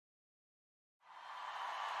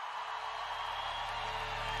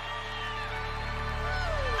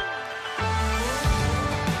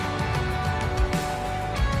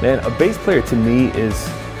Man, a bass player to me is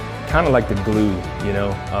kind of like the glue, you know?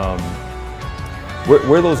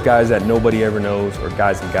 We're those guys that nobody ever knows, or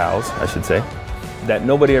guys and gals, I should say, that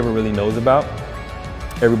nobody ever really knows about.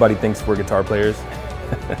 Everybody thinks we're guitar players,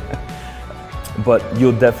 but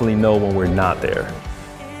you'll definitely know when we're not there.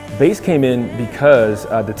 Bass came in because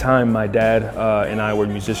at the time my dad and I were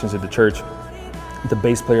musicians at the church. The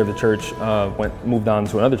bass player of the church moved on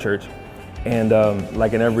to another church. And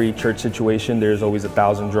like in every church situation, there's always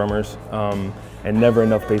 1,000 drummers and never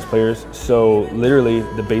enough bass players. So literally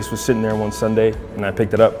the bass was sitting there one Sunday and I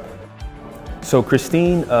picked it up. So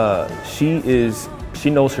Christine, she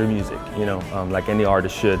knows her music, you know, like any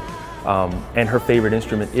artist should. And her favorite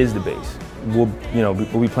instrument is the bass. We'll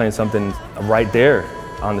be playing something right there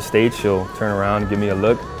on the stage. She'll turn around and give me a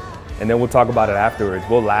look, and then we'll talk about it afterwards.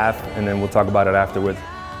 We'll laugh and then we'll talk about it afterwards.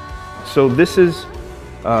 So this is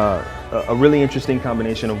a really interesting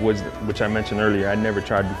combination of woods, which I mentioned earlier. I'd never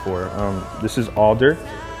tried before. This is alder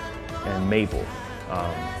and maple.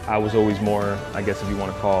 I was always more, I guess if you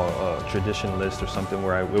want to call a traditionalist or something,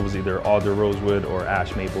 where it was either alder rosewood or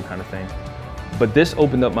ash maple kind of thing. But this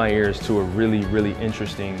opened up my ears to a really, really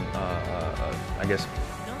interesting, I guess,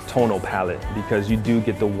 tonal palette, because you do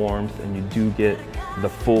get the warmth and you do get the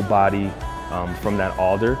full body from that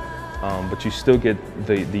alder. But you still get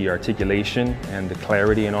the articulation and the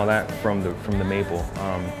clarity and all that from the maple.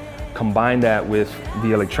 Combine that with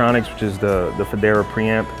the electronics, which is the Federa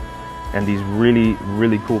preamp, and these really,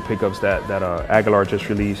 really cool pickups that Aguilar just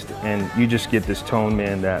released, and you just get this tone,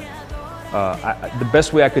 man, that the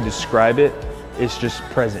best way I could describe it is just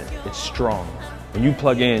present. It's strong. When you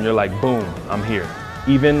plug in, you're like, boom, I'm here.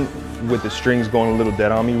 Even with the strings going a little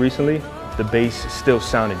dead on me recently, the bass still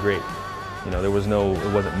sounded great. You know, it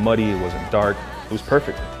wasn't muddy, it wasn't dark, it was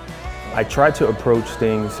perfect. I tried to approach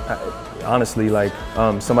things, honestly, like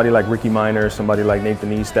somebody like Ricky Minor, somebody like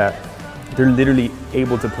Nathan East, that they're literally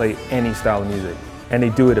able to play any style of music, and they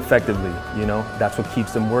do it effectively, you know? That's what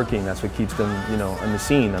keeps them working, that's what keeps them, you know, in the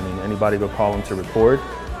scene. I mean, anybody will call them to record,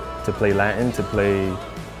 to play Latin, to play,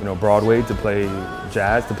 you know, Broadway, to play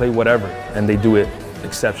jazz, to play whatever, and they do it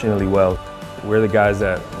exceptionally well. We're the guys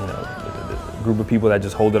that, you know, the group of people that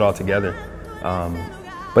just hold it all together.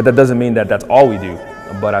 But that doesn't mean that that's all we do.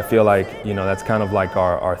 But I feel like, you know, that's kind of like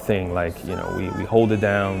our thing. Like, you know, we hold it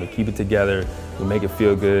down, we keep it together, we make it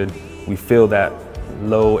feel good. We feel that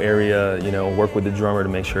low area, you know, work with the drummer to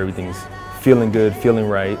make sure everything's feeling good, feeling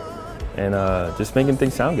right, and just making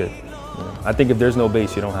things sound good. You know? I think if there's no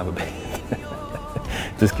bass, you don't have a band.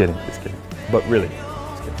 Just kidding, just kidding. But really.